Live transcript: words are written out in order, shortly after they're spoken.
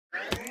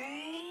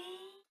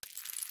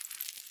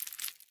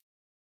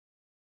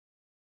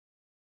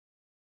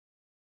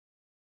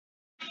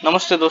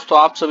नमस्ते दोस्तों,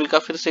 आप सभी का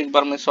फिर से एक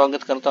बार मैं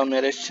स्वागत करता हूं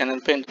मेरे इस चैनल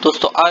पे।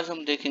 दोस्तों आज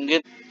हम देखेंगे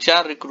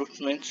 4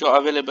 रिक्रूटमेंट जो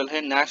अवेलेबल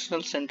है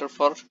national centre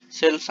for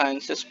sale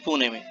sciences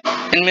Pune में।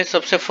 इनमें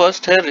सबसे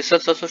फर्स्ट है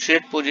रिसर्च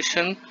एसोसिएट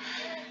पोजीशन।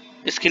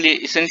 इसके लिए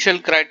इसेंशियल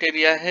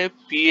क्राइटेरिया है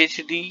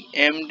पीएचडी,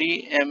 एमडी,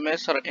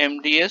 एमएस और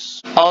एमडीएस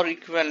और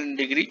इक्विवेलेंट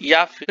डिग्री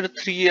या फिर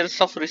 3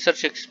 years of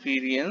research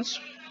experience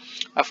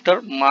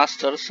after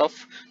masters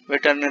of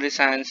veterinary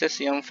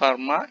sciences, M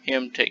pharma,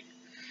 M take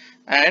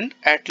and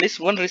at least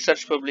one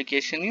research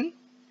publication in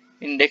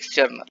index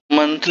journal.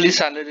 Monthly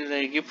salary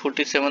रहेगी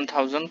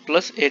 47,000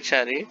 plus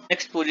HRA.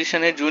 Next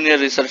position है junior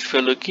research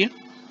fellow की।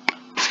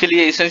 इसके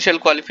लिए essential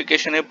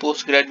qualification है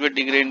post graduate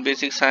degree in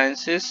basic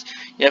sciences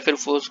या फिर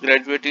post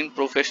graduate in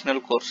professional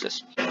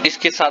courses.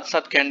 इसके साथ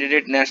साथ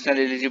कैंडिडेट नेशनल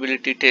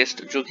एलिजिबिलिटी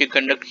टेस्ट जो कि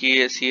कंडक्ट की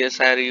है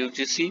सीएसआईआर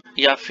यूजीसी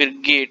या फिर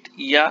गेट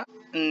या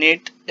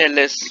नेट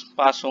एलएस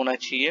पास होना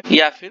चाहिए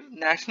या फिर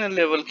नेशनल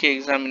लेवल के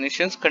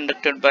examinations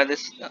conducted by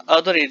this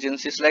other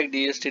agencies like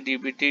DST,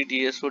 DBT,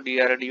 DSO,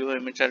 DRDO,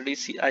 MHRD,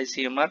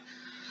 ICMR,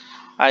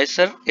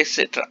 Eicher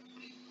etcetera.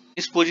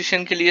 इस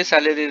पोजीशन के लिए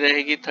सैलरी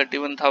रहेगी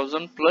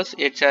 31,000 प्लस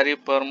एचआरए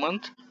पर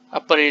मंथ।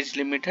 अपर एज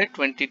लिमिट है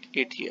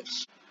 28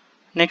 इयर्स।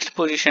 नेक्स्ट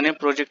पोजीशन है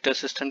प्रोजेक्ट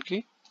असिस्टेंट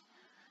की।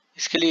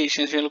 इसके लिए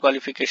एसेंशियल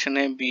क्वालिफिकेशन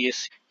है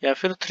बीएससी या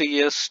फिर 3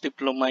 years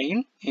diploma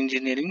in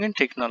engineering and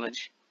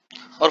technology.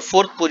 और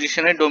फोर्थ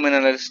पोजीशन है डोमेन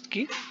एनालिस्ट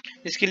की।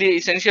 इसके लिए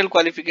एसेंशियल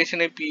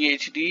क्वालिफिकेशन है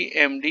पीएचडी,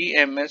 एमडी,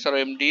 एमएस और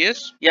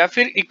एमडीएस या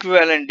फिर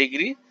इक्विवेलेंट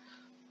डिग्री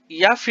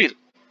या फिर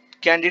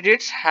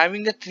candidates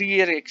having a 3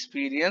 year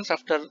experience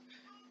after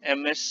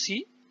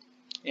MSc,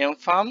 M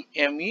farm,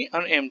 ME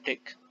और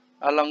MTech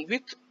along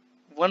with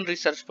one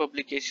research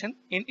publication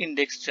in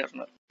index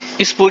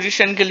journal. इस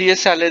पोजीशन के लिए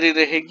सैलरी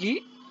रहेगी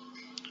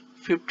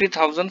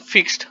 50,000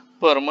 फिक्स्ड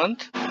पर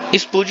मंथ।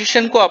 इस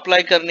पोजीशन को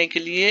अप्लाई करने के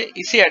लिए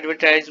इसी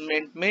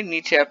एडवर्टाइजमेंट में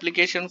नीचे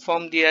एप्लीकेशन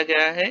फॉर्म दिया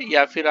गया है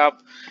या फिर आप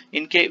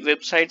इनके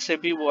वेबसाइट से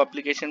भी वो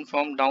एप्लीकेशन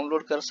फॉर्म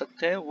डाउनलोड कर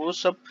सकते हैं। वो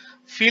सब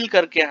फिल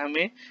करके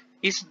हमें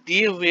इस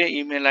दिए हुए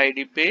ईमेल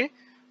आईडी पे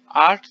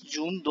 8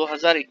 जून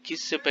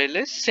 2021 से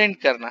पहले सेंड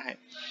करना है।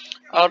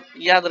 और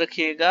याद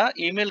रखिएगा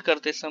ईमेल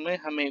करते समय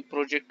हमें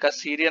प्रोजेक्ट का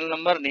serial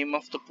number, name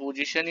of the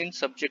position in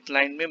subject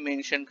line में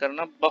मेंशन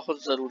करना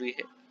बहुत जरूरी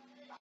है।